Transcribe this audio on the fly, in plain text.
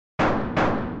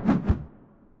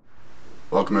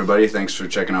Welcome everybody, thanks for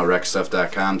checking out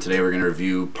wreckstuff.com. Today we're going to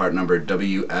review part number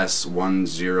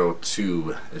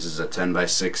WS102. This is a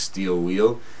 10x6 steel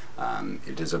wheel.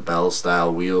 It is a bell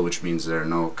style wheel, which means there are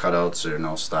no cutouts or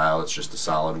no style, it's just a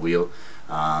solid wheel.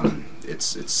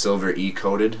 It's silver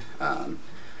E-coated.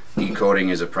 E-coating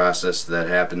is a process that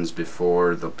happens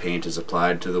before the paint is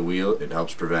applied to the wheel. It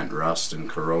helps prevent rust and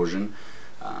corrosion.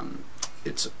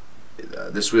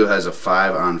 This wheel has a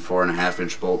 5 on 4.5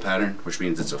 inch bolt pattern, which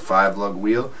means it's a 5-lug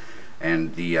wheel,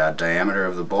 and the diameter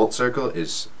of the bolt circle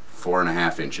is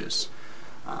 4.5 inches.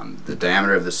 The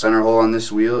diameter of the center hole on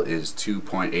this wheel is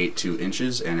 2.82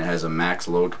 inches, and it has a max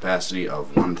load capacity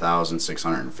of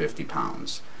 1,650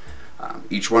 pounds.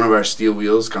 Each one of our steel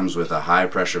wheels comes with a high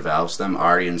pressure valve stem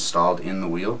already installed in the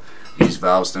wheel. These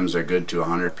valve stems are good to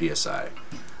 100 psi.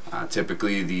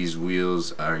 Typically these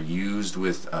wheels are used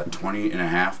with a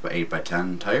 20.5 by 8 by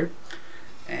 10 tire,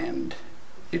 and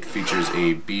it features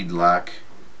a bead lock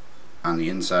on the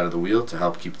inside of the wheel to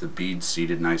help keep the beads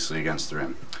seated nicely against the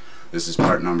rim. This is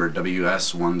part number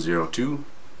WS102,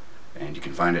 and you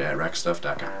can find it at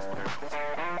wreckstuff.com.